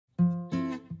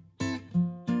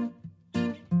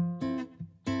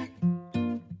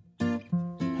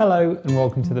Hello and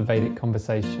welcome to the Vedic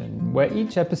Conversation, where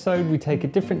each episode we take a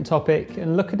different topic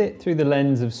and look at it through the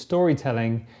lens of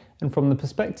storytelling and from the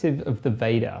perspective of the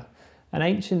Veda, an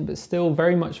ancient but still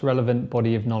very much relevant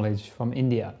body of knowledge from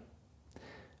India.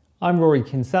 I'm Rory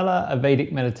Kinsella, a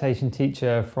Vedic meditation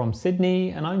teacher from Sydney,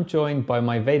 and I'm joined by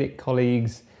my Vedic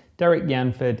colleagues Derrick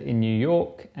Yanford in New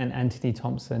York and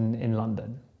Thompson in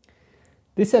London.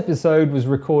 This episode was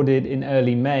recorded in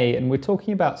early May and we're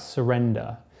talking about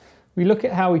surrender. We look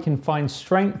at how we can find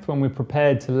strength when we're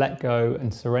prepared to let go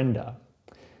and surrender.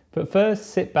 But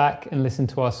first, sit back and listen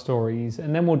to our stories,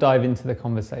 and then we'll dive into the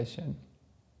conversation.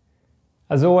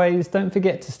 As always, don't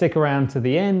forget to stick around to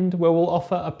the end, where we'll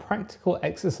offer a practical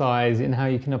exercise in how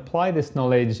you can apply this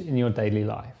knowledge in your daily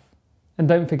life. And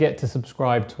don't forget to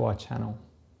subscribe to our channel.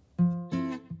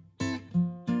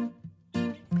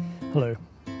 Hello.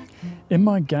 In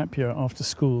my gap year after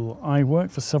school, I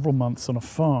worked for several months on a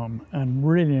farm and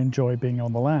really enjoy being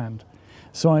on the land.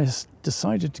 So I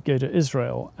decided to go to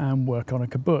Israel and work on a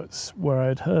kibbutz, where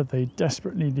I'd heard they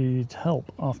desperately needed help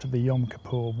after the Yom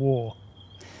Kippur War.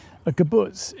 A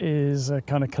kibbutz is a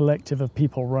kind of collective of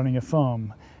people running a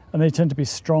farm, and they tend to be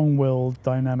strong-willed,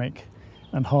 dynamic,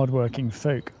 and hard-working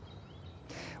folk.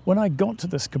 When I got to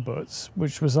this kibbutz,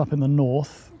 which was up in the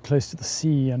north, close to the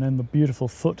sea and in the beautiful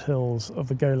foothills of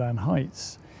the Golan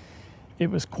Heights, it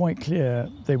was quite clear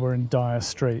they were in dire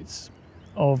straits.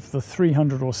 Of the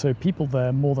 300 or so people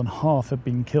there, more than half had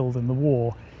been killed in the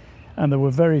war, and there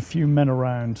were very few men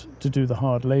around to do the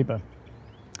hard labour.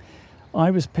 I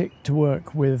was picked to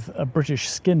work with a British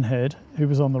skinhead who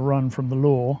was on the run from the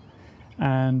law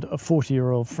and a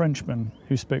 40-year-old Frenchman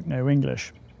who spoke no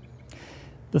English.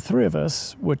 The three of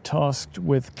us were tasked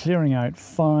with clearing out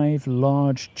 5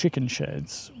 large chicken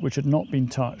sheds which had not been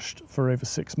touched for over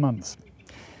 6 months.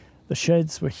 The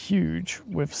sheds were huge,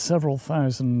 with several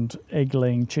thousand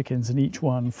egg-laying chickens in each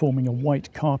one, forming a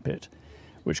white carpet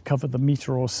which covered the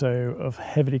metre or so of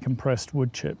heavily compressed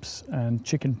wood chips and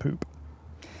chicken poop.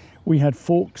 We had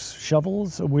forks,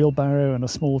 shovels, a wheelbarrow and a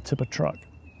small tipper truck.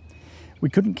 We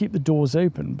couldn't keep the doors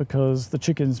open because the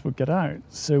chickens would get out,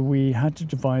 so we had to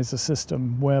devise a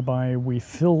system whereby we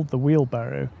filled the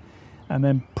wheelbarrow and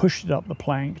then pushed it up the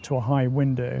plank to a high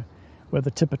window where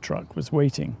the tipper truck was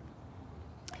waiting.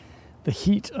 The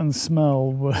heat and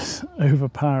smell was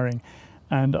overpowering,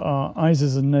 and our eyes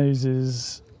and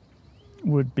noses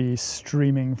would be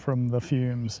streaming from the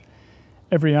fumes.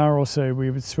 Every hour or so we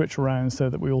would switch around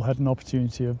so that we all had an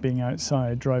opportunity of being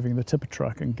outside driving the tipper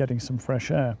truck and getting some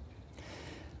fresh air.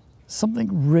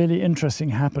 Something really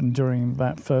interesting happened during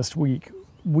that first week.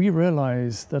 We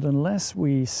realized that unless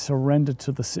we surrendered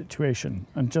to the situation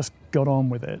and just got on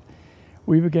with it,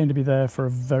 we were going to be there for a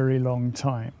very long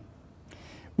time.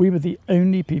 We were the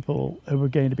only people who were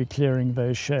going to be clearing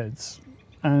those sheds.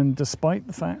 And despite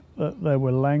the fact that there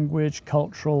were language,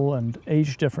 cultural, and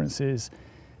age differences,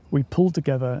 we pulled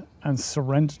together and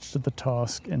surrendered to the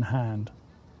task in hand.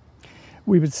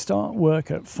 We would start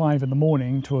work at 5 in the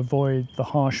morning to avoid the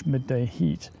harsh midday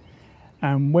heat.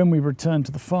 And when we returned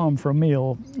to the farm for a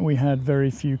meal, we had very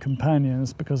few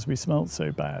companions because we smelt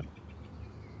so bad.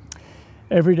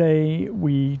 Every day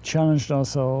we challenged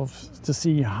ourselves to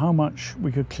see how much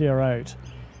we could clear out.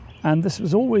 And this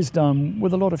was always done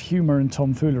with a lot of humour and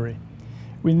tomfoolery.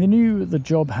 We knew the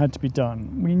job had to be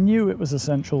done. We knew it was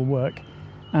essential work,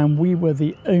 and we were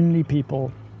the only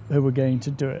people who were going to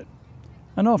do it.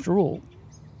 And after all,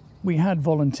 we had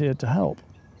volunteered to help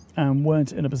and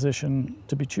weren't in a position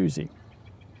to be choosy.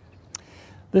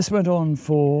 This went on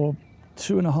for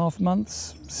 2.5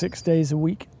 months, 6 days a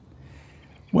week.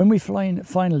 When we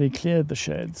finally cleared the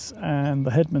sheds and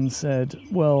the headman said,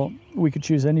 well, we could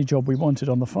choose any job we wanted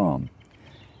on the farm.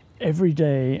 Every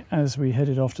day as we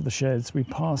headed off to the sheds, we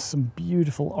passed some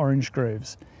beautiful orange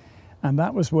groves. And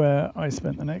that was where I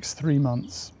spent the next 3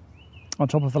 months, on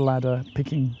top of a ladder,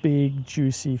 picking big,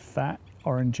 juicy, fat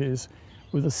oranges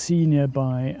with a sea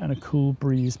nearby and a cool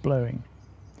breeze blowing.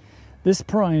 This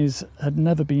prize had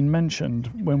never been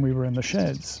mentioned when we were in the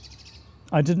sheds.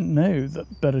 I didn't know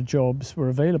that better jobs were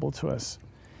available to us.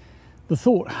 The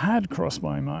thought had crossed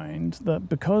my mind that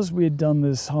because we had done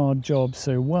this hard job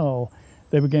so well,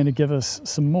 they were going to give us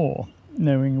some more,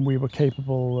 knowing we were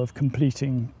capable of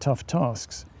completing tough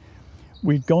tasks.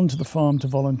 We'd gone to the farm to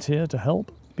volunteer to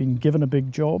help, been given a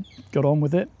big job, got on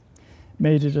with it,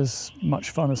 made it as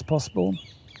much fun as possible,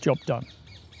 job done.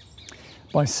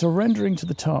 By surrendering to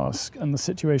the task and the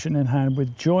situation in hand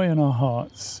with joy in our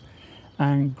hearts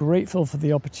and grateful for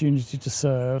the opportunity to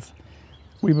serve,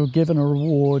 we were given a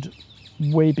reward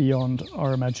way beyond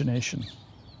our imagination.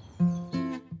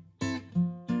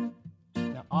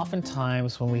 Now,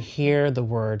 oftentimes when we hear the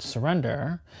word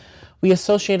surrender, we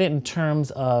associate it in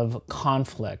terms of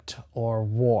conflict or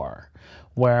war,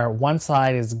 where one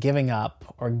side is giving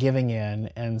up or giving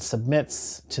in and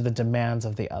submits to the demands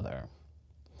of the other.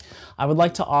 I would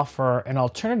like to offer an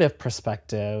alternative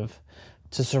perspective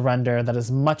to surrender that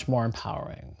is much more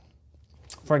empowering.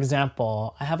 For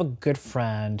example, I have a good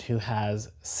friend who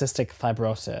has cystic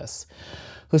fibrosis,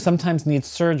 who sometimes needs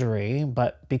surgery,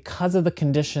 but because of the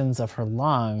conditions of her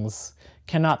lungs,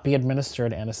 cannot be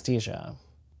administered anesthesia.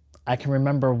 I can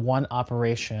remember one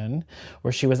operation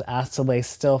where she was asked to lay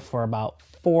still for about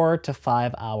 4 to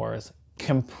 5 hours,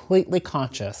 completely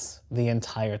conscious the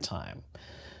entire time.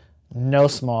 No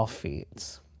small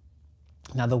feat.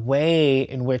 Now, the way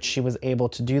in which she was able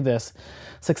to do this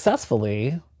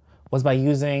successfully was by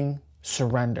using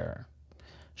surrender.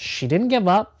 She didn't give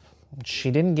up,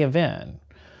 she didn't give in.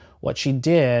 What she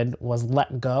did was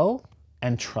let go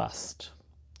and trust.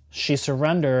 She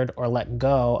surrendered or let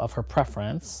go of her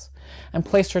preference and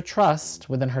placed her trust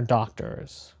within her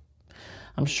doctors.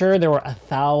 I'm sure there were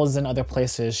 1,000 other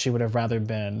places she would have rather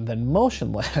been than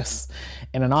motionless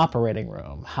in an operating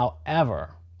room.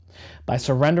 However, by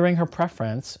surrendering her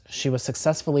preference, she was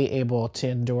successfully able to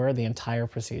endure the entire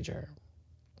procedure.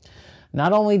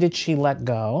 Not only did she let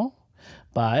go,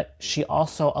 but she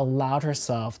also allowed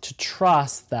herself to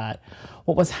trust that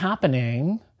what was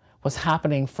happening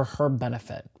for her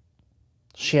benefit.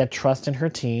 She had trust in her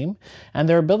team and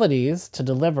their abilities to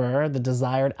deliver the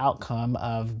desired outcome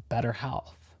of better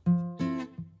health.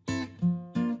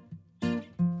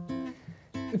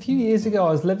 A few years ago,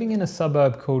 I was living in a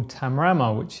suburb called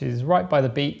Tamrama, which is right by the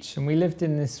beach, and we lived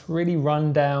in this really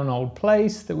run-down old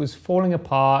place that was falling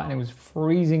apart and it was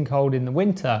freezing cold in the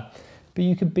winter, but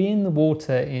you could be in the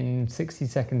water in 60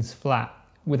 seconds flat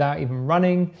without even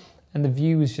running, and the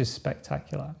view was just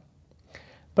spectacular.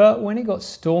 But when it got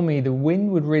stormy, the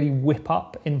wind would really whip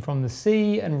up in from the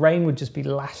sea and rain would just be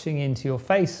lashing into your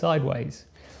face sideways.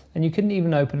 And you couldn't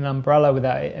even open an umbrella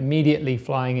without it immediately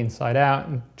flying inside out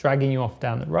and dragging you off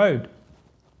down the road.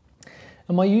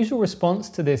 And my usual response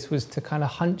to this was to kind of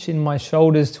hunch in my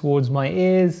shoulders towards my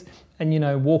ears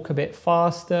and, walk a bit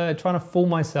faster, trying to fool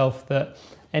myself that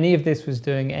any of this was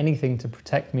doing anything to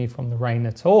protect me from the rain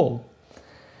at all.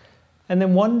 And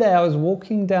then one day I was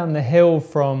walking down the hill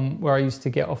from where I used to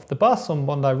get off the bus on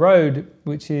Bondi Road,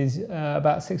 which is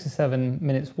about 6 or 7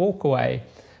 minutes walk away,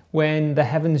 when the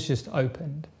heavens just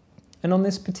opened. And on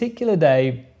this particular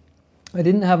day, I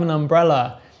didn't have an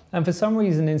umbrella. And for some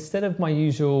reason, instead of my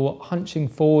usual hunching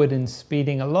forward and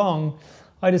speeding along,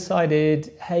 I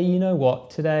decided, hey, you know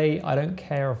what? Today, I don't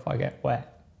care if I get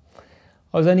wet.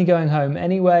 I was only going home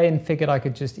anyway and figured I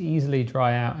could just easily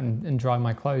dry out and dry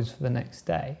my clothes for the next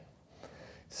day.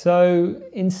 So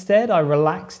instead, I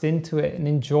relaxed into it and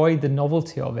enjoyed the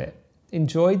novelty of it.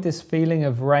 Enjoyed this feeling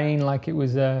of rain like it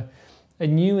was a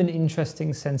new and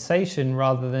interesting sensation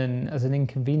rather than as an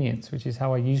inconvenience, which is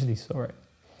how I usually saw it.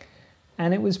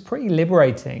 And it was pretty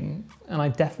liberating, and I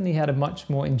definitely had a much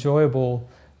more enjoyable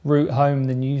route home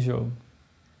than usual.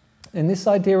 And this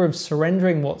idea of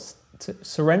surrendering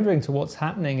to what's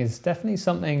happening is definitely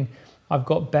something I've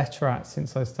got better at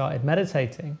since I started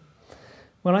meditating.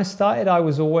 When I started, I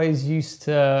always used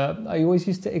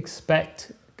to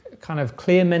expect kind of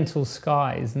clear mental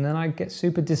skies, and then I'd get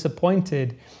super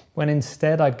disappointed when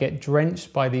instead I'd get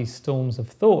drenched by these storms of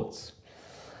thoughts.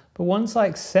 But once I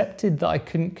accepted that I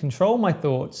couldn't control my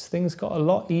thoughts, things got a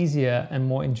lot easier and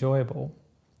more enjoyable.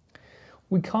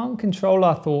 We can't control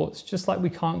our thoughts just like we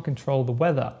can't control the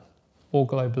weather, or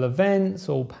global events,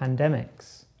 or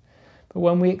pandemics. But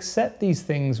when we accept these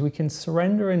things, we can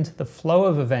surrender into the flow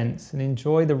of events and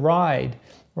enjoy the ride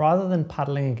rather than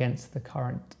paddling against the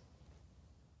current.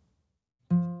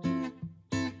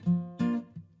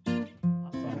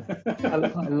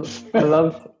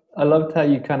 I loved how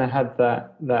you kind of had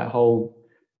that whole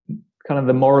kind of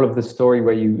the moral of the story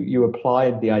where you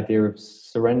applied the idea of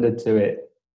surrender to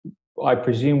it. I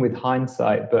presume with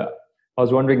hindsight, but I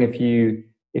was wondering if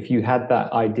you had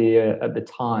that idea at the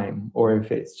time, or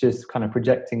if it's just kind of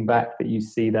projecting back that you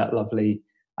see that lovely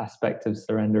aspect of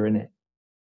surrender in it.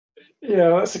 Yeah,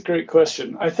 that's a great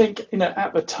question. I think,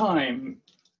 at the time,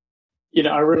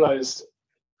 I realized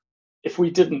if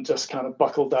we didn't just kind of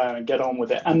buckle down and get on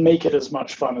with it and make it as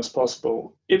much fun as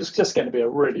possible, it was just going to be a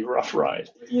really rough ride.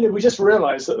 We just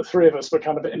realized that the three of us were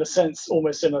kind of, in a sense,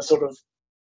 almost in a sort of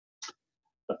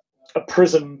a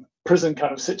prison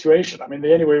kind of situation. I mean,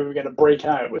 the only way we were going to break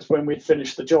out was when we'd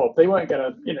finished the job. They weren't going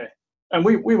to, and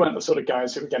we weren't the sort of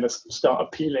guys who were going to start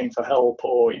appealing for help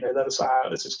or, let us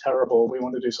out, this is terrible, we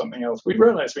want to do something else. We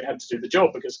realized we had to do the job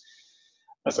because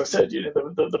as I said,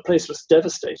 the place was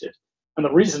devastated. And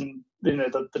the reason,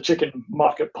 the chicken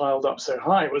market piled up so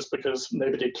high was because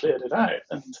nobody cleared it out,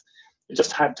 and it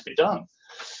just had to be done.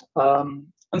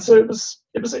 And so it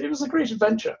was a great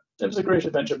adventure. It was a great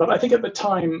adventure. But I think at the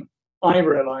time I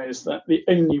realized that the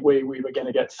only way we were going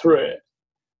to get through it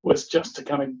was just to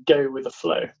kind of go with the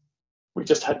flow. We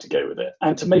just had to go with it,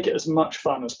 and to make it as much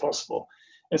fun as possible,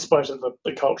 in spite of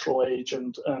the cultural age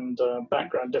and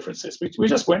background differences. We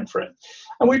just went for it.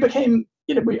 And we became,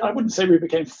 I wouldn't say we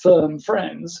became firm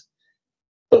friends,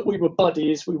 but we were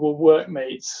buddies, we were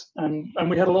workmates, and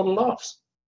we had a lot of laughs,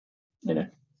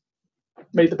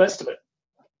 made the best of it.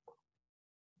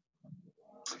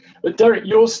 But Derrick,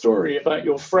 your story about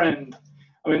your friend,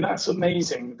 I mean, that's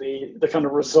amazing. The kind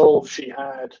of resolve she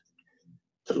had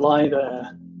to lie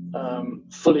there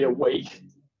fully awake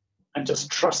and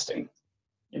just trusting,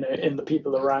 in the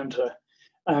people around her.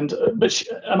 And but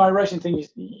am I right in thinking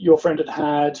your friend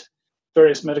had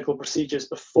various medical procedures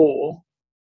before,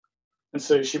 and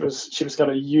so she was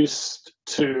kind of used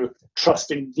to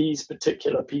trusting these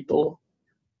particular people?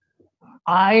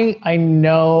 I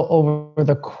know over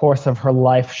the course of her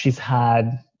life, she's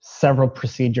had several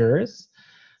procedures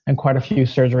and quite a few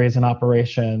surgeries and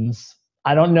operations.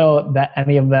 I don't know that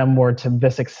any of them were to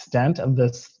this extent of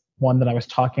this one that I was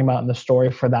talking about in the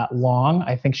story for that long.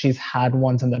 I think she's had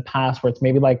ones in the past where it's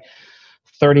maybe like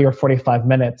 30 or 45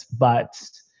 minutes, but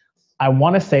I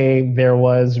want to say there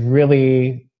was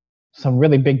really some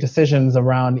really big decisions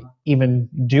around even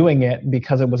doing it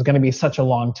because it was going to be such a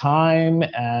long time.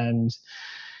 And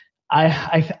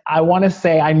I want to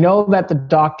say, I know that the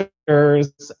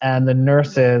doctors and the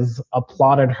nurses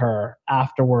applauded her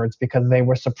afterwards because they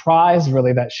were surprised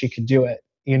really that she could do it,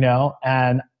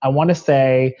 and I want to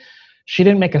say she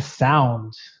didn't make a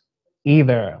sound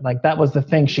either. Like, that was the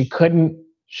thing. She couldn't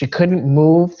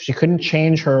move. She couldn't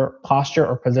change her posture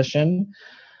or position.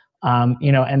 And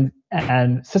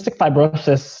cystic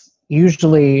fibrosis,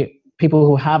 usually people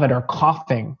who have it are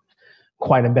coughing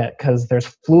quite a bit because there's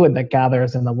fluid that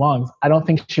gathers in the lungs. I don't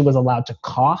think she was allowed to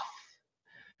cough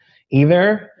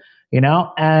either,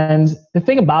 and the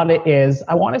thing about it is,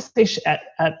 I want to say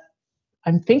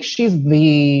I think she's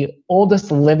the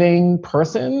oldest living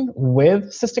person with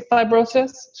cystic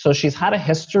fibrosis. So she's had a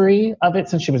history of it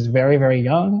since she was very, very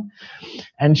young.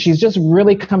 And she's just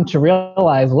really come to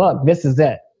realize, look, this is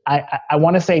it. I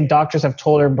want to say doctors have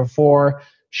told her before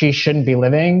she shouldn't be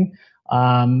living.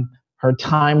 Her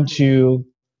time to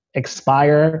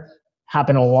expire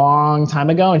happened a long time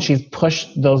ago, and she's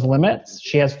pushed those limits.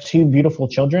 She has 2 beautiful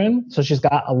children, so she's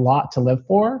got a lot to live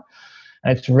for.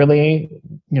 And it's really,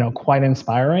 quite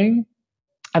inspiring.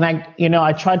 And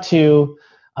I try to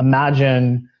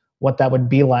imagine what that would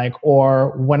be like,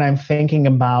 or when I'm thinking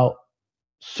about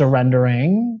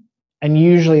surrendering, and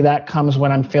usually that comes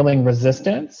when I'm feeling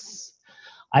resistance,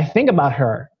 I think about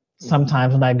her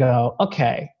sometimes and I go,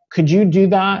 okay, could you do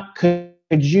that? Could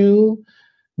you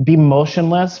be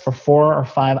motionless for 4 or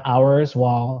 5 hours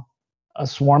while a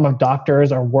swarm of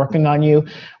doctors are working on you?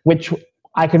 Which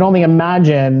I could only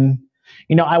imagine.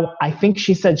 I think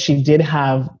she said she did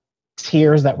have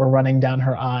tears that were running down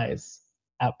her eyes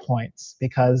at points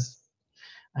because,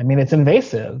 it's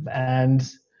invasive, and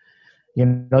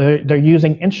they're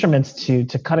using instruments to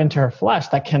cut into her flesh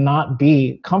that cannot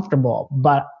be comfortable.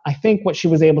 But I think what she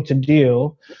was able to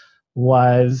do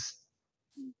was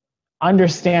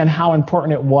understand how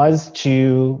important it was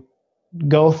to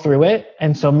go through it.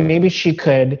 And so maybe she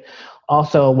could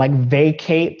also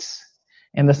vacate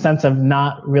in the sense of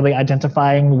not really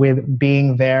identifying with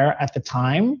being there at the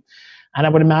time. And I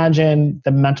would imagine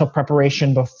the mental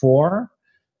preparation before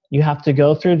you have to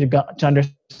go through to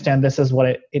understand this is what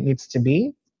it needs to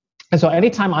be. And so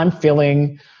anytime I'm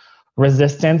feeling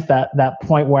resistance, that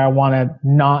point where I want to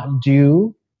not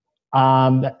do,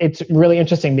 it's really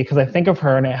interesting because I think of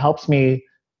her and it helps me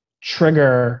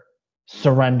trigger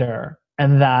surrender.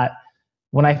 And that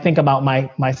when I think about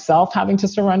myself having to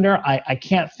surrender, I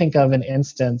can't think of an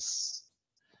instance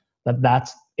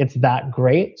it's that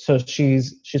great. So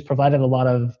she's provided a lot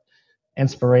of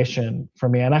inspiration for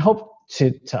me, and I hope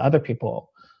to other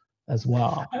people as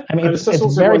well.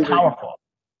 It's very powerful.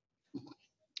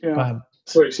 Yeah.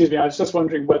 Sorry, excuse me. I was just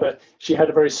wondering whether she had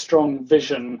a very strong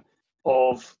vision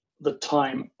of the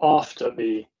time after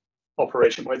the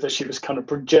operation, whether she was kind of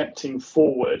projecting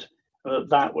forward,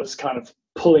 that was kind of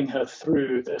pulling her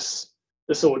through this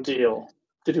ordeal.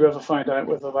 Did you ever find out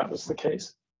whether that was the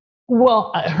case?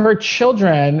 Well, her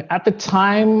children, at the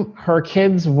time, her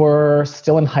kids were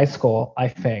still in high school, I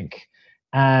think.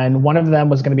 And one of them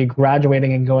was going to be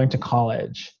graduating and going to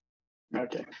college.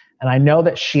 Okay. And I know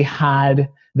that she had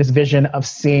this vision of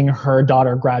seeing her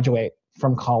daughter graduate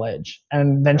from college.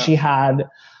 And then she had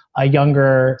a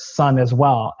younger son as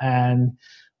well. And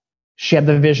she had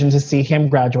the vision to see him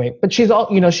graduate. But she's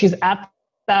she's at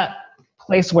that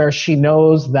place where she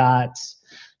knows that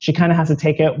she kind of has to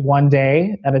take it one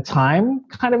day at a time,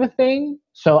 kind of a thing.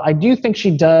 So I do think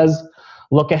she does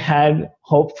look ahead,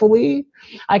 hopefully.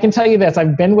 I can tell you this,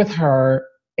 I've been with her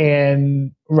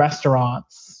in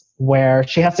restaurants where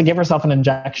she has to give herself an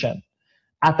injection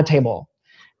at the table.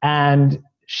 And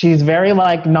she's very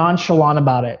like nonchalant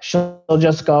about it. She'll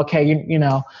just go, okay, you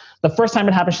know, the first time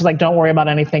it happened, she's like, don't worry about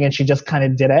anything. And she just kind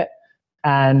of did it.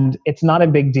 And it's not a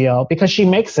big deal because she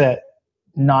makes it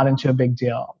not into a big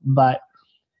deal. But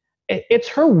it's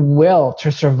her will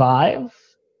to survive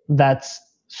that's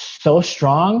so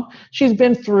strong. She's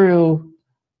been through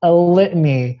a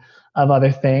litany of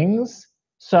other things.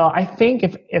 So I think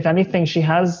if anything, she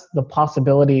has the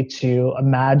possibility to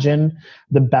imagine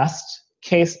the best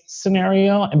case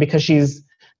scenario. And because she's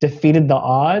defeated the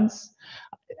odds,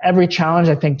 every challenge,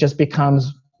 I think, just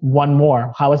becomes one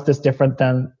more. How is this different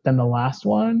than the last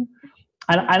one?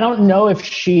 And I don't know if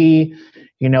she,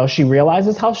 you know, she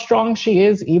realizes how strong she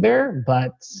is either,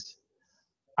 but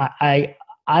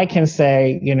I can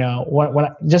say, you know, when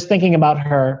just thinking about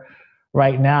her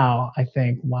right now, I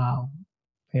think, wow,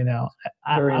 you know,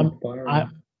 I'm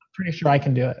pretty sure I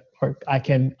can do it, or I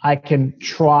can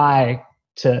try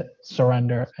to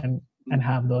surrender and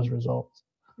have those results.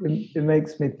 It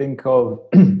makes me think of,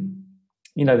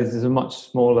 you know, this is a much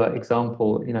smaller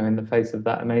example, you know, in the face of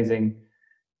that amazing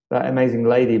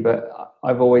lady, but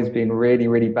I've always been really,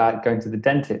 really bad going to the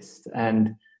dentist.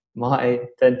 And my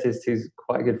dentist, who's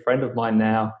quite a good friend of mine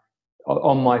now,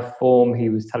 on my form, he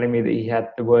was telling me that he had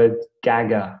the word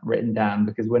gagger written down,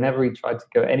 because whenever he tried to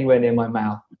go anywhere near my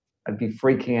mouth, I'd be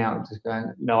freaking out, just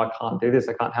going, no, I can't do this.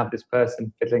 I can't have this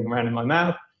person fiddling around in my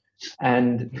mouth.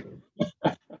 And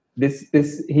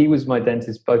he was my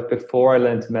dentist both before I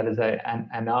learned to meditate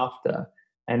and after.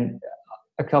 And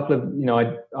a couple of, you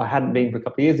know, I hadn't been for a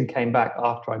couple of years and came back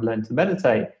after I'd learned to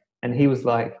meditate. And he was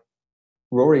like,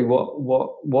 Rory,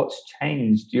 what's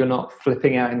changed? You're not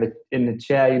flipping out in the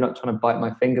chair. You're not trying to bite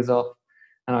my fingers off.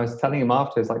 And I was telling him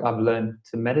afterwards, like, I've learned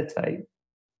to meditate.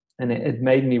 And it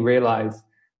made me realize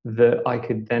that I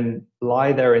could then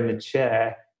lie there in the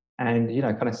chair and, you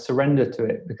know, kind of surrender to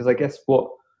it. Because I guess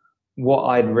what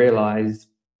I'd realized,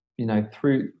 you know,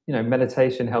 through, you know,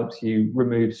 meditation helps you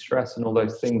remove stress and all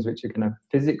those things which are going to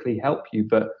physically help you.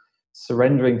 But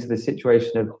surrendering to the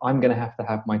situation of, I'm going to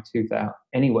have my tooth out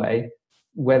anyway,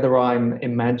 whether I'm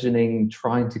imagining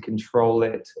trying to control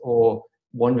it or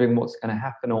wondering what's going to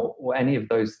happen or any of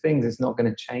those things, it's not going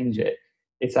to change it.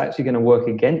 It's actually going to work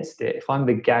against it. If I'm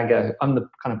the gagger, I'm the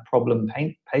kind of problem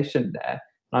patient there,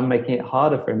 and I'm making it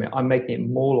harder for him, I'm making it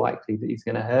more likely that he's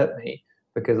going to hurt me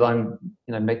because I'm,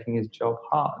 you know, making his job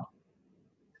hard.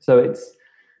 So it's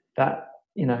that,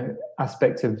 you know,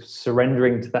 aspect of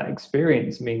surrendering to that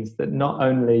experience means that not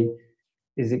only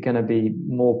is it going to be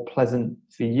more pleasant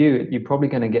for you, you're probably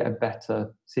going to get a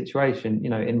better situation, you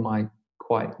know, in my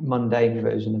quite mundane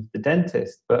version of the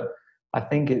dentist. But I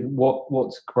think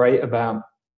what's great about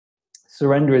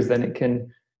surrender is then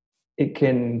it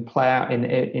can play out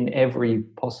in every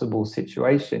possible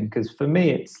situation. Because for me,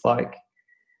 it's like,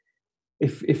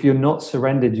 if you're not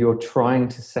surrendered, you're trying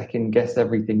to second guess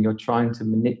everything. You're trying to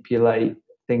manipulate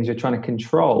things. You're trying to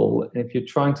control. And if you're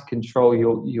trying to control,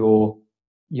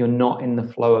 you're not in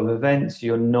the flow of events.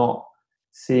 You're not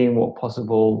seeing what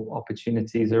possible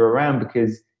opportunities are around,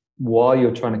 because while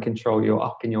you're trying to control, you're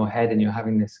up in your head and you're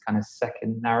having this kind of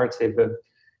second narrative of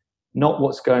not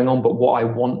what's going on, but what I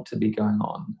want to be going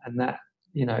on. And that,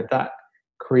 you know, that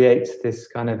creates this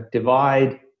kind of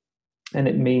divide. And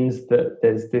it means that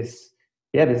there's this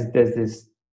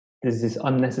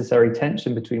unnecessary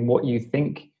tension between what you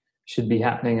think should be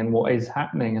happening and what is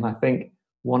happening. And I think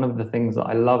one of the things that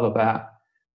I love about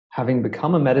having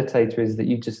become a meditator is that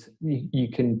you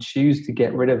can choose to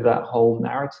get rid of that whole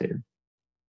narrative.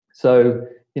 So,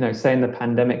 you know, say in the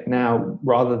pandemic now,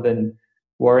 rather than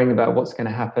worrying about what's going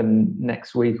to happen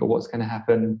next week or what's going to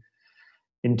happen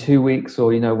in 2 weeks,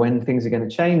 or, you know, when things are going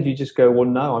to change, you just go, well,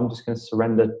 no, I'm just going to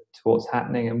surrender to what's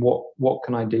happening, and what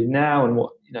can I do now, and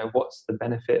what's the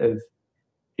benefit of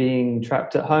being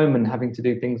trapped at home and having to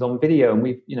do things on video. And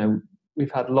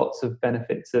we've had lots of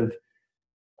benefits of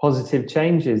positive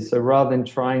changes. So rather than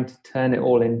trying to turn it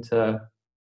all into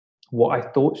what I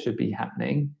thought should be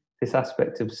happening, this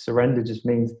aspect of surrender just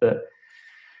means that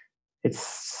it's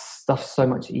stuff's so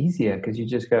much easier because you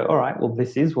just go, all right, well,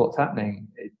 this is what's happening.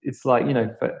 It's like,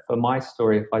 for my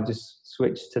story, if I just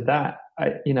switch to that,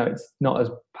 it's not as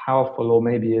powerful or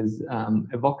maybe as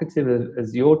evocative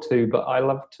as your two, but I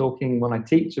love talking when I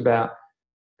teach about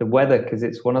the weather, because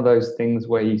it's one of those things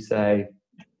where you say,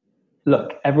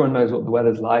 look, everyone knows what the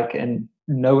weather's like and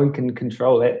no one can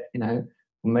control it.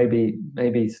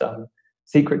 Maybe some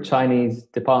secret Chinese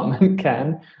department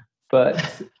can,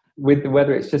 but with the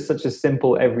weather, it's just such a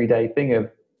simple everyday thing of,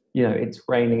 it's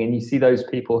raining, and you see those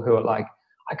people who are like,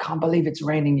 I can't believe it's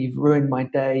raining, you've ruined my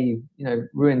day, you've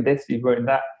ruined this, you've ruined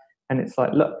that. And it's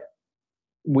like, look,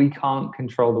 we can't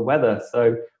control the weather,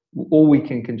 so all we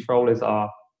can control is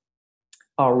our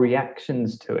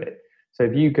reactions to it. So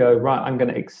if you go, right, I'm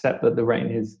going to accept that the rain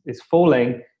is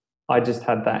falling. I just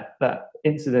had that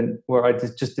incident where I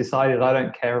just decided I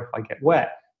don't care if I get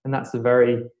wet. And that's a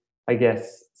very, I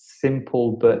guess,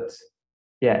 simple but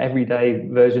everyday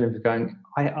version of going,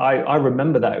 I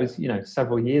remember that. It was,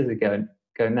 several years ago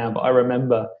now, but I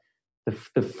remember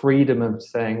the freedom of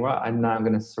saying, right, I'm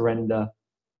going to surrender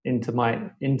into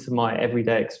my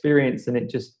everyday experience, and it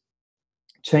just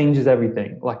changes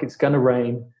everything. Like, it's going to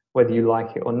rain whether you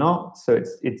like it or not. So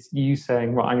it's you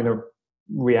saying, right, I'm going to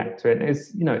react to it. And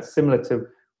it's similar to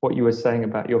what you were saying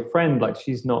about your friend. Like,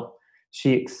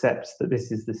 she accepts that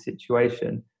this is the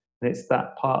situation, and it's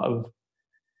that part of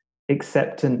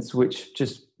acceptance which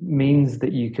just means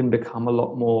that you can become a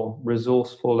lot more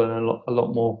resourceful and a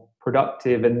lot more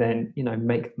productive, and then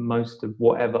make the most of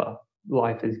whatever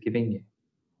life is giving you.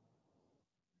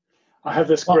 I have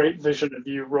this great vision of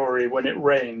you, Rory, when it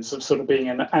rains, of sort of being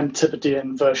an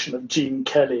Antipodean version of Gene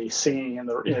Kelly singing in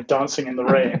the, dancing in the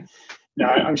rain.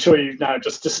 I'm sure you now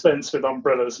just dispense with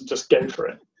umbrellas and just go for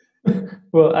it.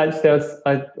 Well, actually,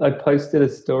 I posted a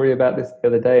story about this the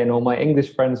other day, and all my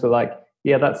English friends were like,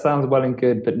 yeah, that sounds well and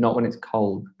good, but not when it's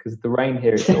cold, because the rain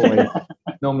here, it's always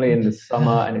normally in the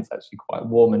summer, and it's actually quite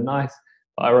warm and nice.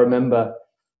 But I remember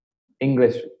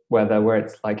English weather where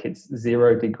it's like it's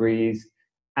 0 degrees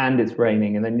and it's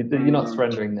raining, and then you're not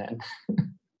surrendering then.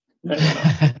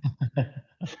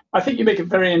 I think you make a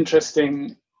very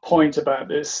interesting point about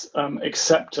this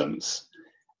acceptance.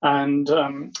 And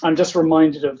I'm just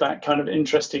reminded of that kind of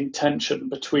interesting tension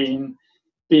between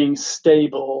being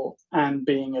stable and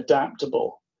being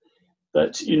adaptable.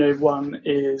 That, one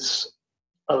is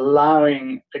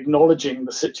acknowledging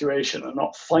the situation and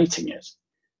not fighting it,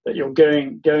 that you're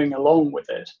going along with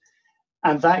it.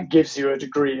 And that gives you a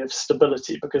degree of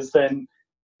stability, because then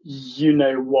you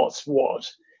know what's what.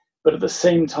 But at the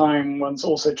same time, one's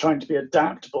also trying to be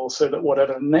adaptable so that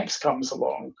whatever next comes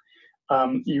along,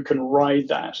 you can ride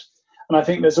that. And I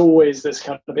think there's always this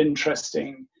kind of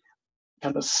interesting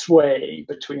kind of sway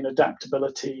between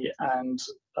adaptability and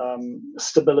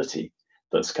stability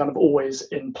that's kind of always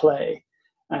in play.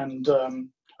 And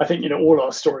I think, all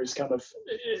our stories kind of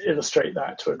illustrate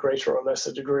that to a greater or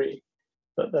lesser degree,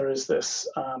 that there is this,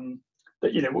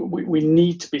 that, we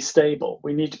need to be stable,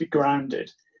 we need to be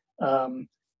grounded.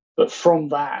 But from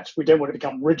that, we don't want to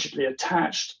become rigidly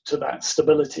attached to that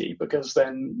stability, because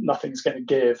then nothing's going to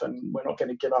give, and we're not going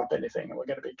to give up anything, and we're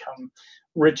going to become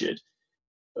rigid.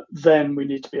 But then we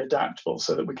need to be adaptable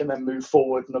so that we can then move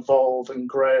forward and evolve and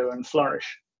grow and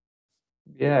flourish.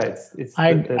 Yeah,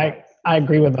 I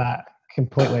agree with that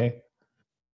completely.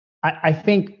 I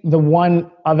think the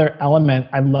one other element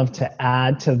I'd love to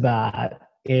add to that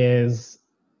is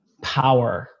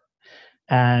power,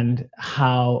 and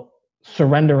how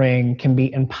surrendering can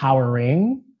be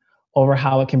empowering over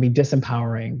how it can be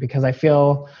disempowering. Because I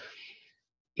feel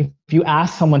if you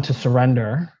ask someone to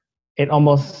surrender, it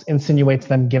almost insinuates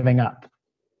them giving up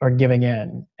or giving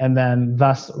in, and then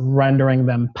thus rendering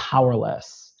them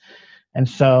powerless. And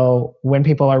so when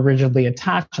people are rigidly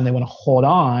attached and they want to hold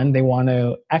on, they want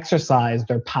to exercise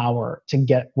their power to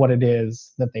get what it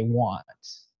is that they want.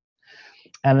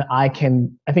 And I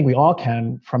think we all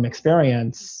can, from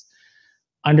experience,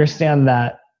 understand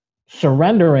that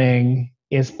surrendering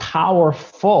is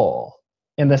powerful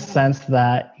in the sense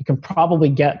that you can probably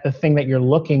get the thing that you're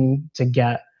looking to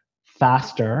get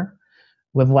faster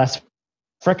with less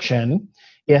friction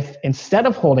if, instead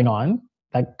of holding on,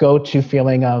 that go-to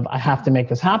feeling of I have to make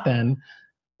this happen,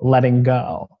 letting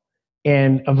go.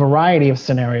 In a variety of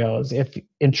scenarios, if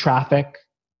in traffic,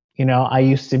 I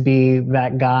used to be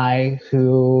that guy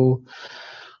who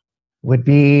would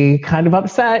be kind of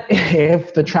upset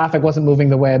if the traffic wasn't moving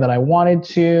the way that I wanted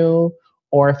to,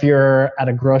 or if you're at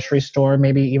a grocery store,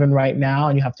 maybe even right now,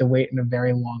 and you have to wait in a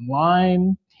very long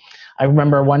line. I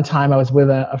remember one time I was with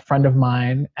a friend of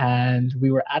mine, and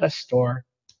we were at a store,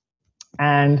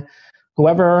 and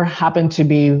whoever happened to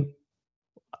be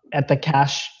at the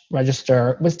cash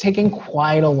register was taking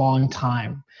quite a long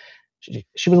time.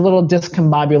 She was a little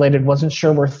discombobulated, wasn't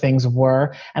sure where things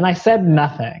were. And I said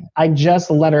nothing. I just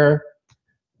let her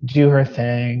do her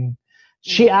thing.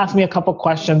 She asked me a couple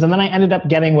questions, and then I ended up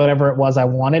getting whatever it was I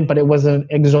wanted, but it was an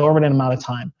exorbitant amount of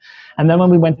time. And then when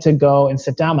we went to go and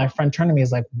sit down, my friend turned to me and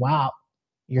was like, wow,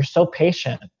 you're so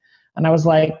patient. And I was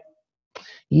like,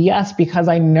 yes, because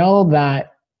I know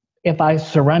that if I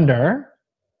surrender,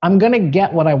 I'm going to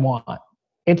get what I want.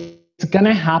 It's going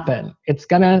to happen. It's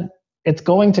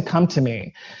going to come to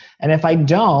me. And if I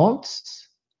don't,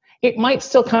 it might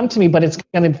still come to me, but it's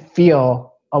going to feel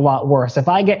a lot worse. If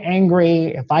I get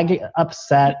angry, if I get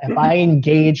upset, if I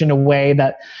engage in a way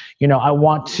that, I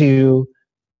want to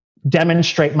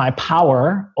demonstrate my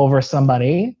power over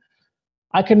somebody,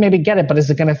 I could maybe get it, but is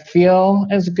it going to feel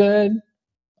as good?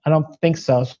 I don't think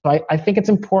so. So I think it's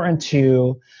important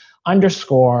to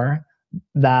underscore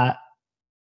that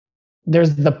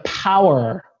there's the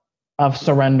power of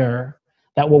surrender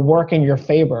that will work in your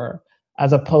favor,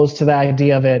 as opposed to the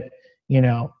idea of it,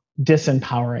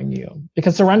 disempowering you.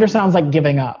 Because surrender sounds like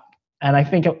giving up. And I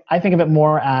think of it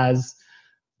more as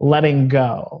letting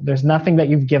go. There's nothing that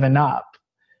you've given up.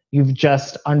 You've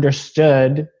just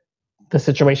understood the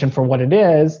situation for what it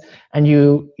is. And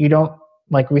you don't,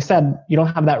 like we said, you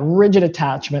don't have that rigid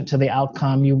attachment to the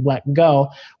outcome. You let go,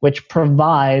 which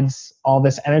provides all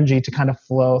this energy to kind of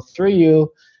flow through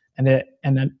you, and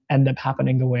then end up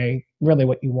happening the way really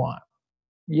what you want.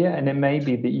 Yeah, and it may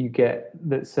be that you get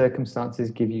that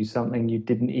circumstances give you something you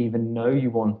didn't even know you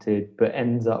wanted, but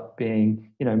ends up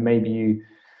being, maybe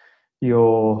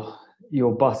your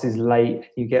bus is late,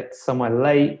 you get somewhere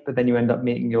late, but then you end up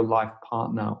meeting your life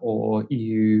partner, or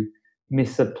you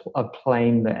miss a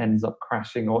plane that ends up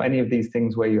crashing, or any of these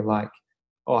things where you're like,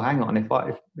 oh, hang on,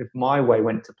 if my way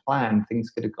went to plan, things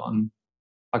could have gone,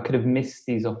 I could have missed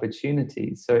these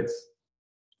opportunities. So it's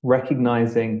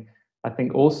recognizing, I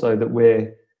think, also that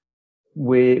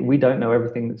we don't know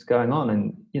everything that's going on,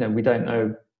 and we don't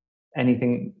know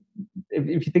anything.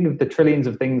 If you think of the trillions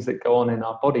of things that go on in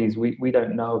our bodies, we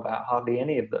don't know about hardly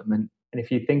any of them. And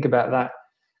if you think about that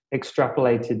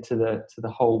extrapolated to the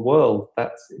whole world,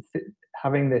 that's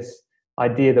having this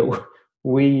idea that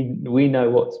we know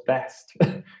what's best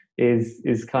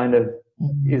is kind of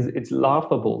it's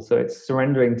laughable. So it's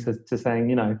surrendering to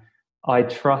saying, I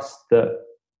trust that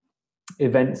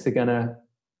events are going to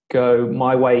go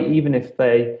my way, even if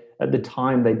they at the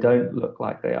time they don't look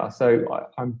like they are. So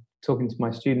I'm talking to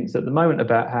my students at the moment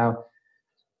about how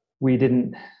we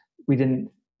didn't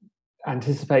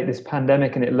anticipate this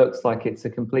pandemic, and it looks like it's a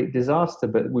complete disaster,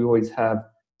 but we always have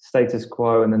status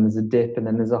quo, and then there's a dip, and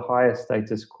then there's a higher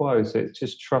status quo. So it's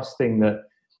just trusting that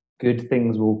good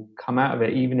things will come out of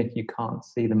it, even if you can't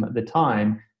see them at the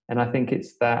time. And I think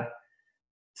it's that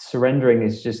surrendering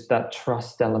is just that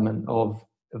trust element of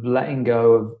letting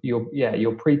go of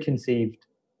your preconceived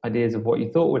ideas of what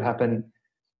you thought would happen,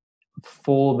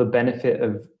 for the benefit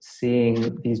of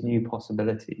seeing these new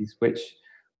possibilities, which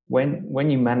when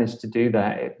you manage to do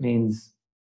that, it means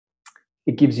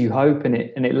it gives you hope, and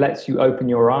it lets you open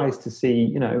your eyes to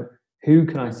see, who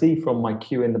can I see from my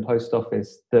queue in the post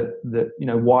office that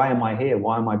why am I here?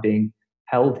 Why am I being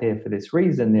held here for this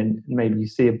reason? And maybe you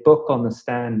see a book on the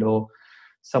stand, or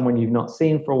someone you've not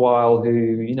seen for a while who,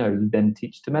 you then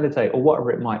teach to meditate, or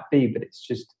whatever it might be. But it's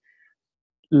just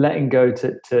letting go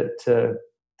to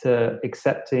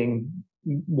accepting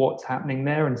what's happening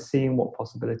there and seeing what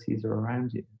possibilities are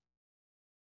around you.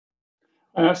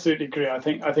 I absolutely agree. I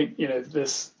think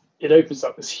it opens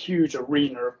up this huge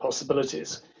arena of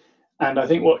possibilities. And I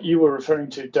think what you were referring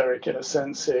to, Derrick, in a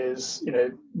sense is,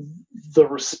 the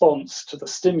response to the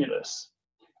stimulus.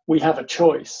 We have a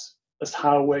choice as to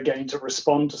how we're going to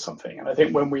respond to something. And I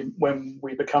think when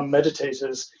we become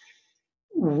meditators,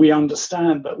 we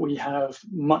understand that we have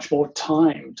much more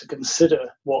time to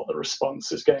consider what the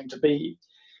response is going to be.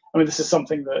 I mean, this is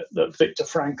something that Viktor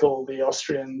Frankl, the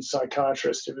Austrian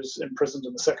psychiatrist who was imprisoned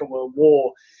in the Second World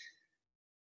War,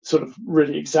 sort of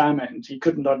really examined. He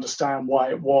couldn't understand why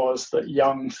it was that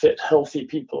young, fit, healthy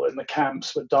people in the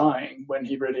camps were dying when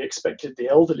he really expected the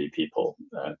elderly people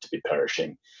to be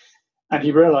perishing. And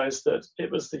he realized that it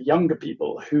was the younger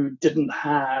people who didn't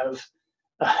have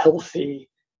a healthy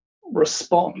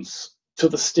response to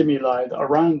the stimuli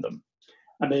around them,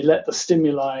 and they let the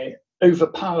stimuli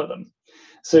overpower them.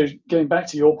 So going back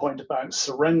to your point about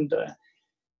surrender,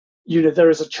 there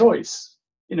is a choice.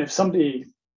 If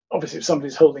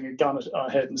somebody's holding a gun at our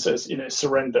head and says,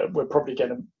 surrender, we're probably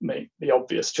going to make the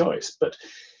obvious choice. But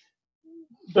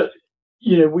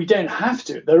we don't have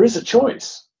to. There is a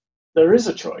choice. There is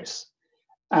a choice.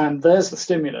 and there's the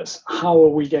stimulus. How are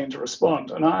we going to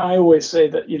respond? And I always say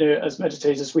that, as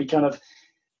meditators,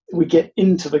 we get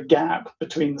into the gap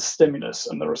between the stimulus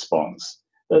and the response.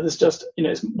 That there's just,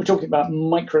 we're talking about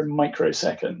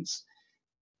microseconds.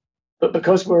 But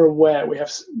because we're aware,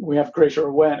 we have greater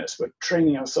awareness. We're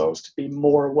training ourselves to be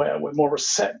more aware. We're more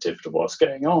receptive to what's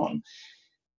going on.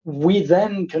 We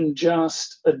then can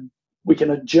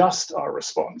adjust our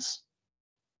response,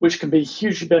 which can be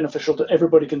hugely beneficial to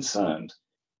everybody concerned.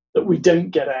 That we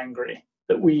don't get angry,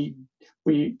 that we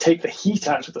take the heat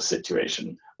out of the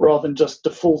situation rather than just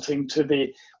defaulting to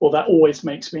that always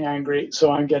makes me angry,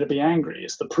 so I'm going to be angry.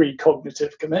 It's the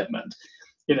precognitive commitment,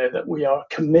 that we are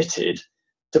committed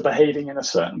to behaving in a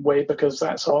certain way because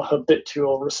that's our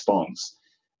habitual response.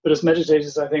 But as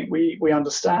meditators, I think we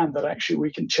understand that actually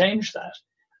we can change that.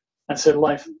 And so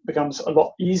life becomes a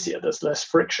lot easier. There's less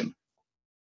friction.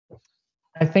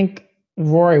 I think,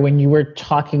 Rory, when you were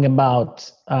talking about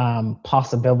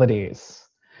possibilities,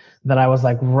 that I was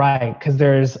like, right, because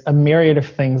there's a myriad of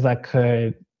things that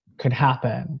could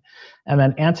happen. And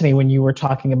then Anthony, when you were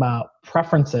talking about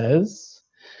preferences,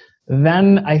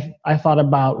 then I thought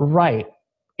about, right,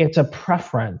 it's a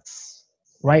preference,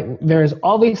 right? There's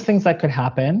all these things that could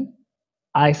happen.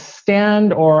 I'm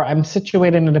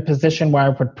situated in a position where I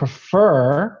would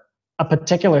prefer a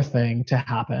particular thing to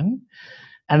happen.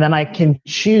 And then I can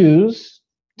choose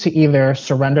to either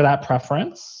surrender that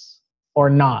preference or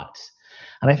not.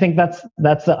 And I think that's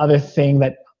the other thing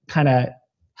that kind of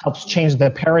helps change the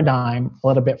paradigm a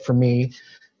little bit for me.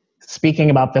 Speaking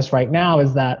about this right now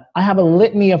is that I have a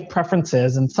litany of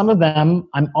preferences, and some of them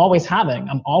I'm always having.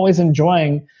 I'm always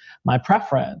enjoying my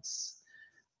preference.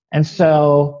 And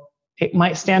so it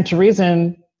might stand to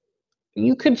reason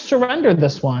you could surrender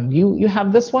this one. You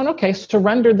have this one, okay,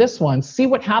 surrender this one. See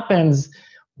what happens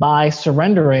by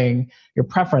surrendering your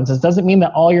preferences. Doesn't mean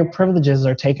that all your privileges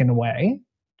are taken away.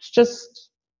 It's just,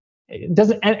 it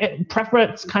doesn't, and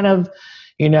preference kind of,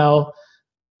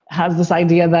 has this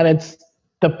idea that it's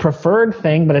the preferred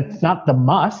thing, but it's not the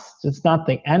must. It's not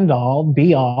the end all,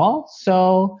 be all.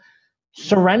 So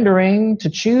surrendering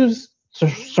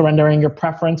your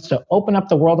preference to open up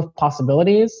the world of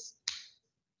possibilities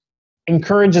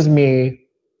encourages me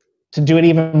to do it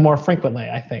even more frequently,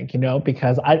 I think,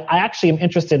 because I actually am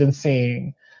interested in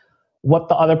seeing what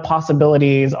the other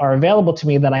possibilities are available to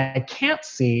me that I can't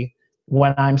see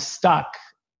when I'm stuck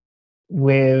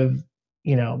with,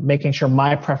 making sure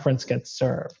my preference gets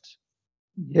served.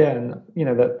 Yeah, and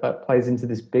that plays into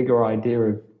this bigger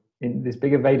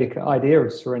Vedic idea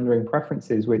of surrendering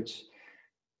preferences, which,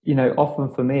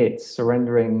 often for me it's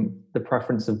surrendering the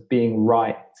preference of being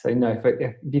right. So,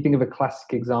 if you think of a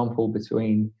classic example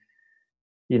between,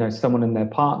 someone and their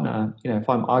partner, if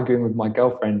I'm arguing with my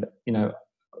girlfriend,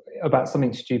 about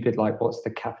something stupid like what's the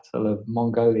capital of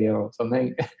Mongolia or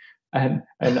something, and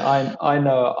I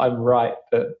know I'm right,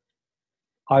 but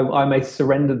I may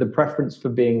surrender the preference for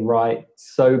being right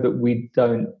so that we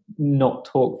don't not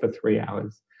talk for 3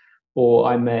 hours,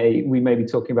 or we may be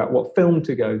talking about what film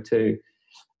to go to,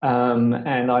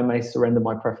 and I may surrender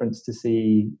my preference to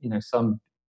see some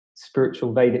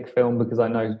spiritual Vedic film because I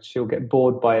know she'll get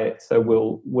bored by it, so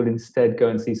we'll instead go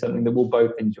and see something that we'll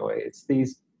both enjoy. It's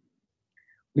these,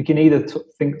 we can either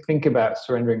think about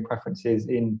surrendering preferences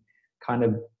in kind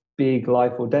of big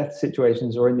life or death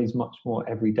situations, or in these much more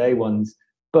everyday ones.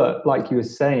 But like you were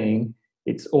saying,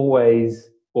 it's always,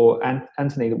 or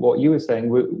Anthony, what you were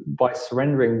saying, by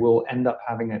surrendering, we'll end up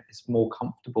having this more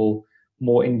comfortable,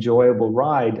 more enjoyable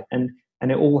ride. And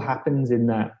it all happens in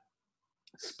that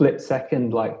split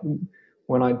second. Like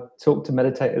when I talk to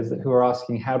meditators who are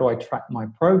asking, how do I track my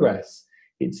progress?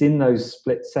 It's in those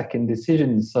split second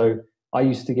decisions. So I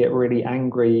used to get really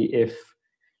angry if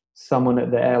someone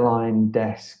at the airline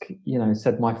desk,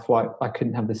 said my flight, I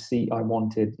couldn't have the seat I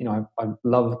wanted. I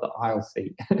love the aisle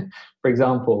seat, for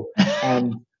example.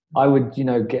 And I would,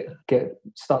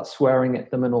 start swearing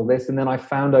at them and all this. And then I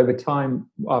found over time,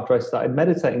 after I started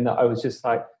meditating, that I was just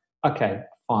like, okay,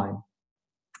 fine.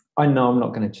 I know I'm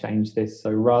not going to change this.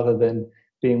 So rather than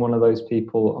being one of those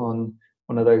people on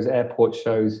one of those airport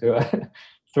shows who are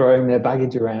throwing their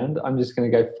baggage around, I'm just going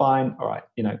to go, fine. All right.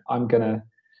 I'm going to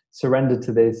surrender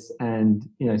to this and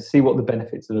see what the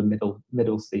benefits of a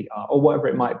middle seat are, or whatever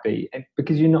it might be,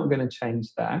 because you're not going to change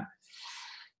that.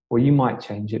 Well, you might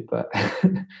change it, but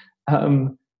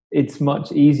it's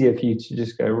much easier for you to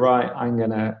just go, right, I'm going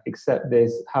to accept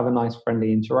this, have a nice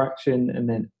friendly interaction, and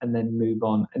then move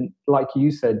on. And like you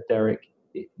said, Derrick,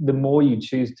 the more you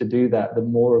choose to do that, the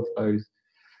more of those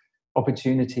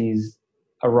opportunities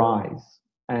arise.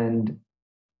 And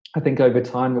I think over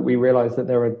time that we realize that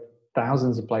there are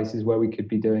thousands of places where we could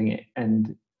be doing it.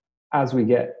 And as we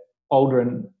get older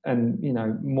and you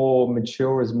know, more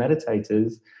mature as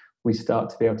meditators, we start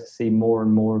to be able to see more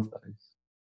and more of those.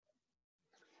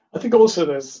 I think also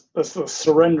there's the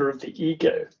surrender of the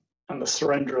ego and the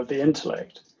surrender of the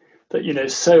intellect. That, you know,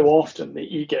 so often the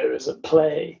ego is at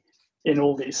play in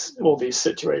all these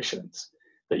situations.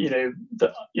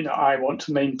 That I want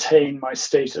to maintain my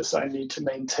status. I need to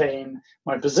maintain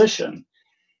my position.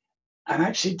 And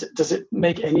actually, does it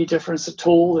make any difference at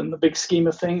all in the big scheme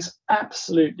of things?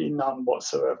 Absolutely none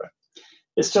whatsoever.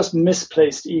 It's just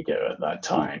misplaced ego at that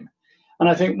time. And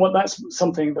I think that's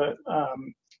something that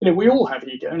we all have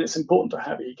ego, and it's important to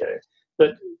have ego.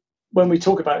 But when we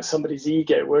talk about somebody's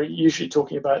ego, we're usually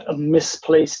talking about a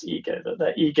misplaced ego, that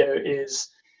their ego is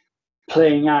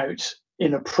playing out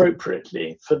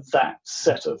inappropriately for that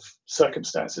set of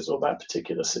circumstances or that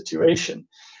particular situation.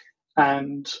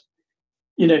 And,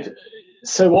 you know,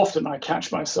 so often I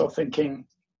catch myself thinking,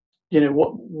 you know,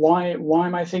 why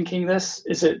am I thinking this?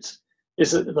 Is it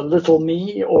the little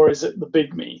me, or is it the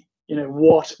big me? You know,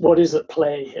 what is at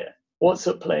play here? What's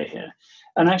at play here?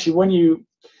 And actually,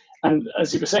 and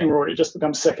as you were saying, Rory, it just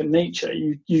becomes second nature.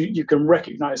 You can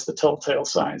recognize the telltale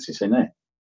signs. You say, no,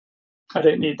 I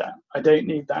don't need that. I don't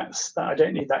need that. I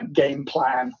don't need that game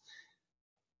plan.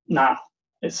 Now,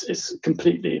 it's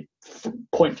completely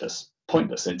pointless.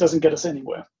 It doesn't get us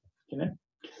anywhere, you know?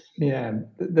 Yeah,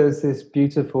 there's this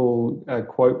beautiful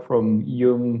quote from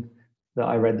Jung that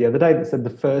I read the other day that said the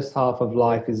first half of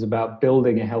life is about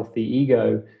building a healthy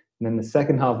ego, and then the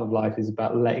second half of life is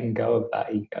about letting go of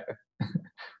that ego.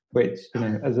 Which, you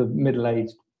know, as a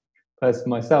middle-aged person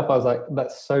myself, I was like,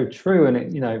 that's so true. And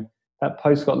it, you know, that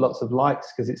post got lots of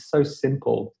likes because it's so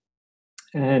simple.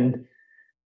 And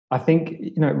I think,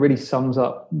 you know, it really sums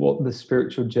up what the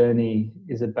spiritual journey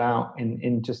is about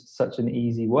in just such an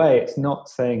easy way. It's not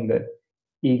saying that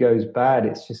ego is bad.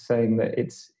 It's just saying that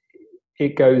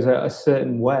it goes a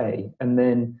certain way. And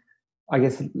then I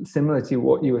guess similar to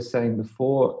what you were saying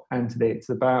before, Anthony,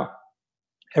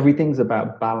 everything's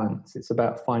about balance. It's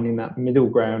about finding that middle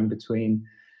ground between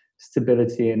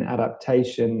stability and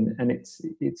adaptation. And it's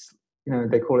you know,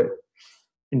 they call it,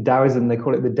 in Taoism, they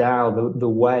call it the Tao, the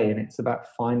way. And it's about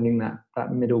finding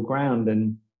that middle ground.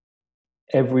 And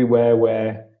everywhere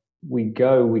where we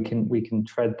go, we can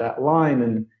tread that line.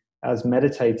 And as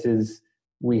meditators,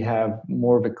 we have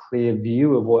more of a clear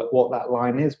view of what that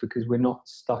line is, because we're not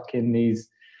stuck in these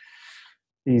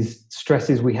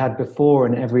stresses we had before.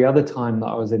 And every other time that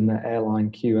I was in the airline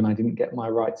queue and I didn't get my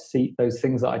right seat, those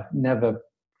things that I never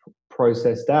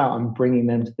processed out, I'm bringing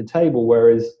them to the table.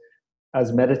 Whereas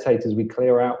as meditators, we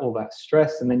clear out all that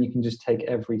stress, and then you can just take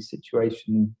every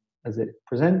situation as it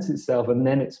presents itself. And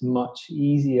then it's much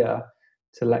easier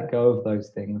to let go of those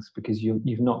things, because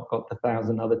you've not got the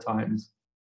 1,000 other times.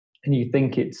 And you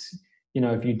think it's, you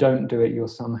know, if you don't do it, you're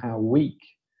somehow weak.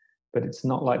 But it's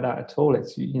not like that at all.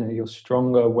 It's, you know, you're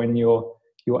stronger when you're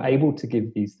able to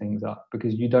give these things up,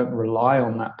 because you don't rely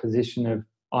on that position of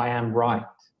I am right.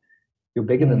 You're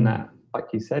bigger than that. Like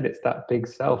you said, it's that big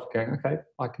self going, okay,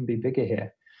 I can be bigger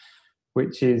here,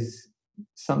 which is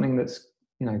something that's,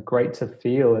 you know, great to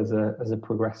feel as a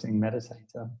progressing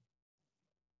meditator.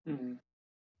 Mm-hmm.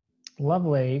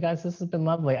 Lovely. You guys, this has been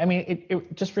lovely. I mean,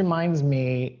 it just reminds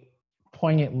me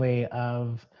poignantly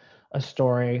of a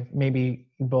story maybe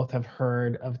you both have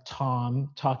heard of, Tom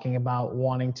talking about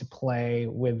wanting to play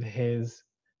with his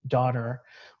daughter,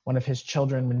 one of his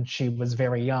children, when she was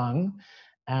very young,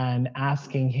 and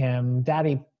asking him,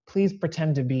 Daddy, please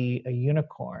pretend to be a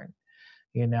unicorn,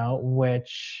 you know,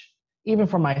 which even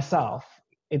for myself,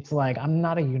 it's like, I'm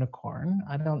not a unicorn.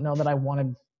 I don't know that I want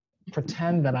to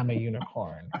pretend that I'm a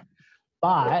unicorn.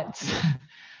 But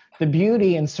the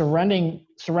beauty in surrendering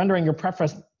your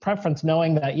preference,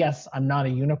 knowing that, yes, I'm not a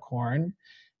unicorn.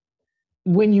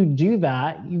 When you do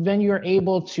that, then you're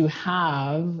able to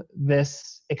have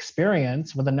this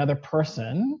experience with another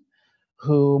person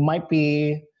who might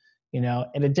be, you know,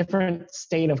 in a different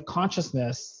state of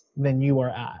consciousness than you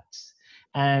are at.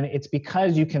 And it's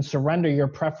because you can surrender your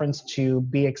preference to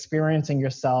be experiencing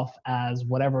yourself as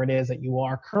whatever it is that you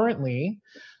are currently,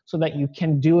 so that you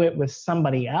can do it with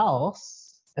somebody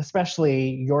else,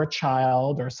 especially your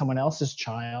child or someone else's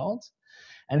child,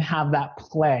 and have that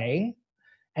play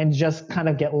and just kind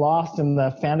of get lost in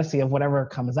the fantasy of whatever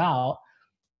comes out.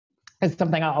 It's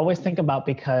something I always think about,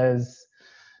 because,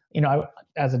 you know,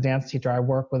 as a dance teacher, I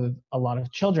work with a lot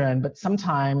of children, but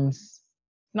sometimes,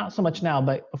 not so much now,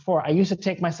 but before, I used to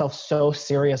take myself so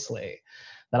seriously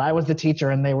that I was the teacher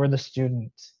and they were the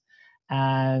student.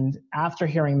 And after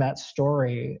hearing that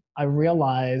story, I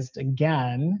realized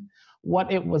again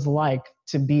what it was like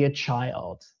to be a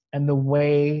child and the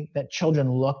way that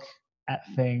children look at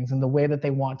things and the way that they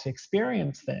want to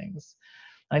experience things.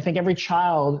 And I think every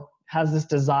child has this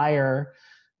desire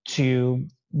to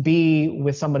be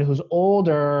with somebody who's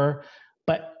older,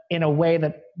 but in a way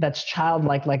that's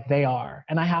childlike, like they are.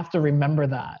 And I have to remember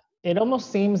that. It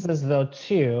almost seems as though,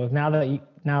 too, now that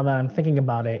I'm thinking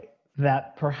about it,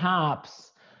 that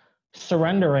perhaps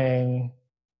surrendering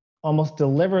almost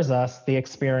delivers us the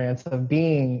experience of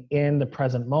being in the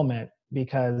present moment,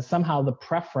 because somehow the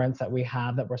preference that we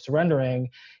have that we're surrendering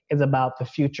is about the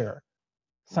future,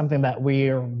 something that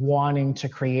we're wanting to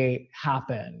create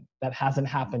happen that hasn't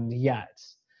happened yet.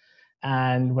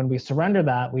 And when we surrender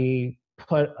that, we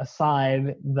put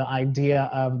aside the idea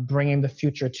of bringing the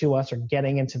future to us or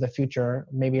getting into the future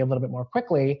maybe a little bit more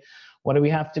quickly. What do we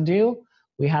have to do?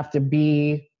 We have to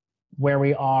be where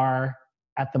we are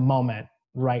at the moment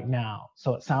right now.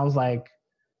 So it sounds like,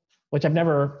 which I've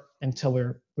never, until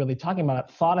we're really talking about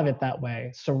it, thought of it that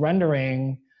way.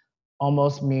 Surrendering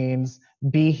almost means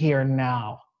be here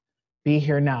now. Be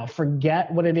here now.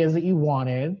 Forget what it is that you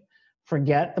wanted.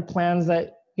 Forget the plans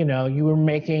that you were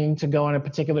making to go in a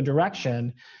particular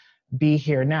direction. Be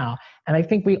here now. And I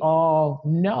think we all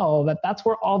know that that's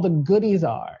where all the goodies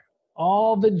are.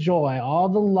 All the joy, all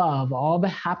the love, all the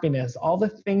happiness, all the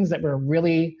things that we're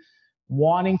really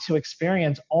wanting to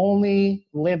experience only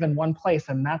live in one place,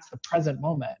 and that's the present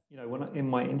moment. When in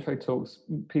my intro talks,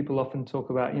 people often talk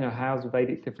about, how's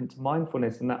Vedic different to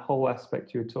mindfulness, and that whole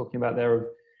aspect you were talking about there of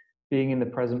being in the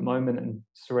present moment and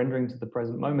surrendering to the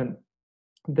present moment.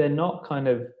 They're not kind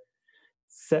of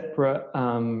separate,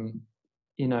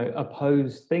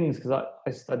 opposed things, because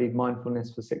I studied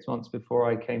mindfulness for 6 months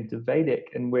before I came to Vedic,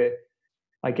 and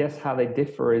I guess how they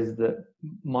differ is that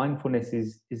mindfulness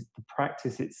is the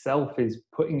practice itself is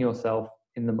putting yourself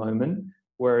in the moment,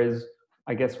 whereas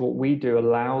I guess what we do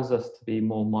allows us to be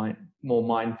more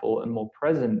mindful and more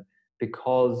present,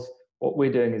 because what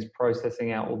we're doing is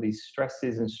processing out all these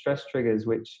stresses and stress triggers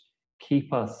which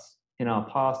keep us in our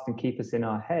past and keep us in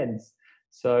our heads.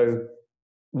 So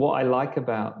what I like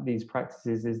about these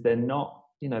practices is they're not,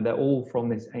 they're all from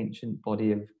this ancient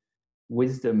body of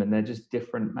wisdom, and they're just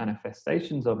different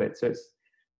manifestations of it. So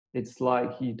it's like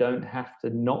you don't have to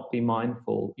not be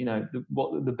mindful.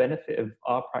 What the benefit of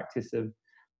our practice of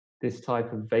this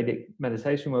type of Vedic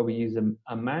meditation where we use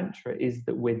a mantra is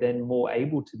that we're then more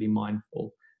able to be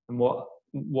mindful. And what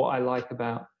I like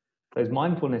about those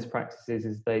mindfulness practices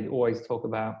is they always talk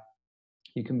about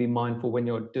you can be mindful when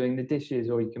you're doing the dishes,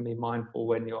 or you can be mindful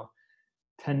when you're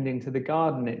tending to the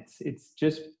garden. It's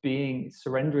just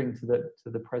surrendering to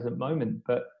the present moment.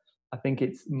 But I think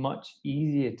it's much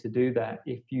easier to do that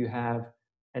if you have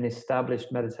an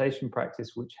established meditation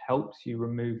practice which helps you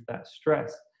remove that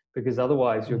stress, because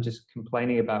otherwise you're just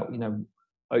complaining about,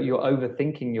 you're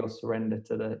overthinking your surrender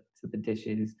to the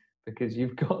dishes because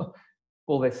you've got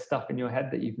all this stuff in your head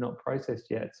that you've not processed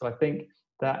yet. So I think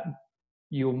that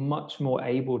you're much more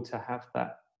able to have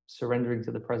that surrendering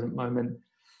to the present moment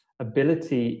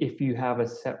ability if you have a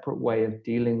separate way of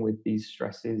dealing with these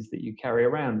stresses that you carry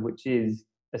around, which is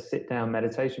a sit-down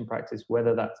meditation practice,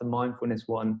 whether that's a mindfulness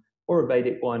one or a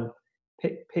Vedic one.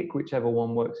 Pick whichever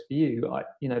one works for you.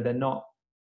 They're not.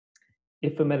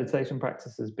 If a meditation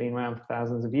practice has been around for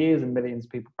thousands of years and millions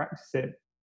of people practice it,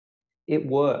 it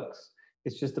works.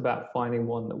 It's just about finding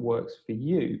one that works for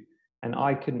you. And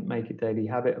I couldn't make a daily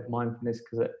habit of mindfulness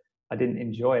because I didn't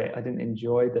enjoy it. I didn't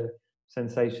enjoy the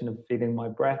sensation of feeling my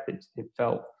breath. It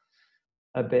felt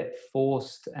a bit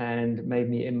forced and made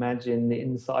me imagine the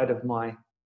inside of my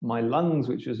lungs,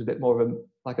 which was a bit more of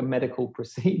like a medical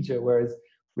procedure. Whereas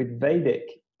with Vedic,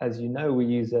 as you know, we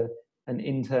use an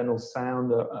internal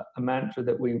sound, a mantra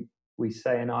that we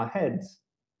say in our heads.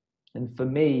 And for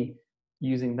me,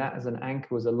 using that as an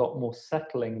anchor was a lot more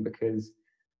settling, because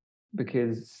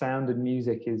sound and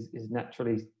music is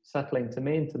naturally settling to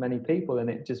me and to many people. And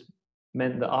it just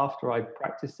meant that after I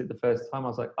practiced it the first time, I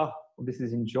was like, oh, well, this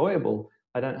is enjoyable.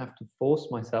 I don't have to force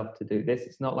myself to do this.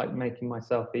 It's not like making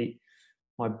myself eat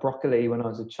my broccoli when I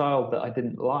was a child that I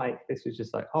didn't like. This was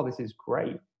just like, oh, this is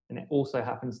great. And it also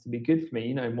happens to be good for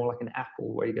me, more like an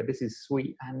apple where you go, this is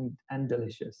sweet and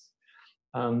delicious.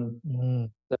 So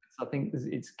I think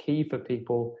it's key for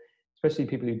people, especially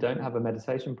people who don't have a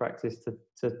meditation practice, to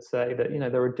say that,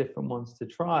 there are different ones to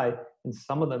try, and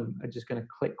some of them are just going to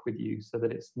click with you so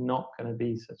that it's not going to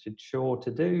be such a chore to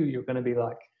do. You're going to be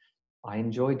like, I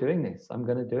enjoy doing this. I'm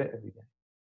going to do it every day.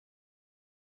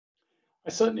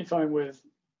 I certainly find with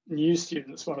new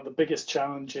students, one of the biggest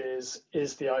challenges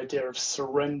is the idea of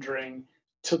surrendering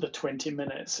to the 20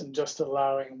 minutes and just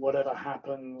allowing whatever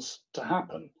happens to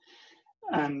happen.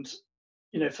 And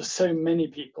for so many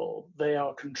people, they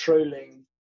are controlling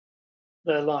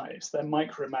their lives. They're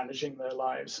micromanaging their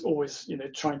lives, always,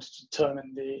 trying to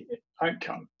determine the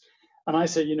outcome. And I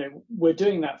say, we're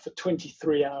doing that for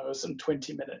 23 hours and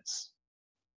 20 minutes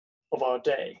of our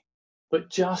day. But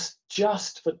just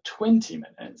for 20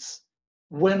 minutes,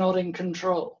 we're not in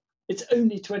control. It's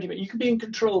only 20 minutes. You can be in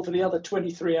control for the other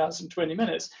 23 hours and 20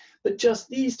 minutes, but just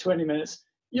these 20 minutes,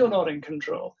 you're not in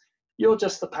control. You're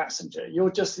just the passenger.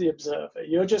 You're just the observer.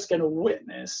 You're just going to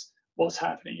witness what's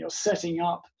happening. You're setting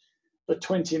up the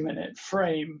 20-minute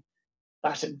frame,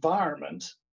 that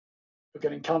environment. You're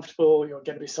getting comfortable. You're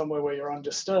going to be somewhere where you're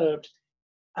undisturbed.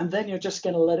 And then you're just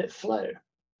going to let it flow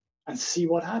and see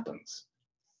what happens.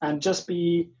 And just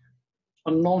be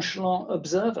a nonchalant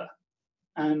observer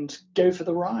and go for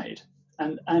the ride.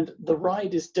 And the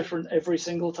ride is different every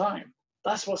single time.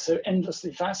 That's what's so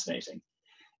endlessly fascinating.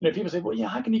 People say, well,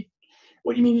 yeah,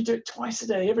 what do you mean you do it twice a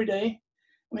day, every day?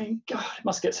 I mean, God, it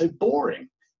must get so boring.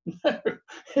 No,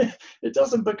 it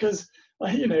doesn't, because,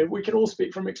 we can all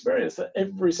speak from experience that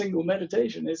every single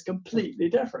meditation is completely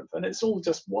different. And it's all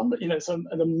just one, it's an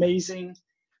amazing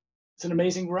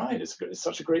ride. It's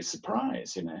such a great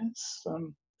surprise, it's,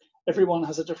 everyone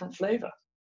has a different flavor.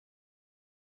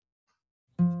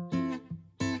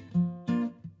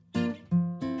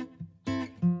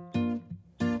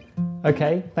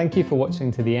 Okay, thank you for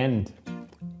watching to the end.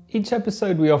 Each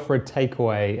episode we offer a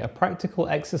takeaway, a practical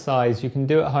exercise you can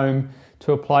do at home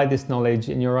to apply this knowledge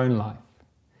in your own life.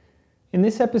 In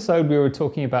this episode we were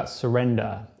talking about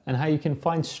surrender and how you can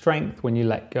find strength when you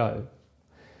let go.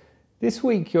 This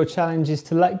week your challenge is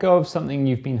to let go of something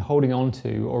you've been holding on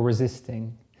to or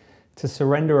resisting, to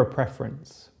surrender a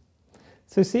preference.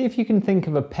 So see if you can think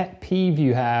of a pet peeve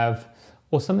you have,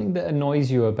 or something that annoys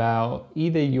you about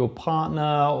either your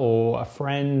partner or a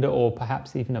friend or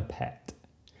perhaps even a pet.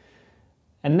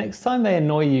 And next time they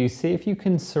annoy you, see if you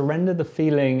can surrender the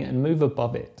feeling and move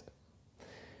above it.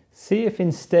 See if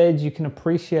instead you can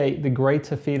appreciate the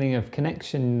greater feeling of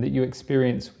connection that you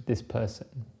experience with this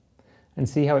person, and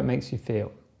see how it makes you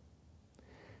feel.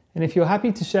 And if you're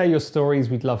happy to share your stories,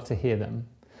 we'd love to hear them,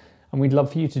 and we'd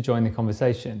love for you to join the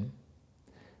conversation.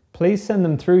 Please send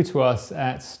them through to us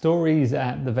at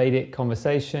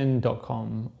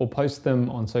stories@thevediconversation.com or post them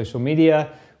on social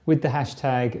media with the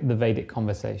hashtag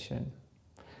 #TheVedicConversation.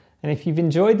 And if you've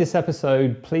enjoyed this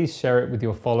episode, please share it with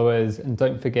your followers and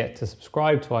don't forget to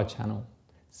subscribe to our channel.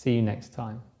 See you next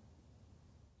time.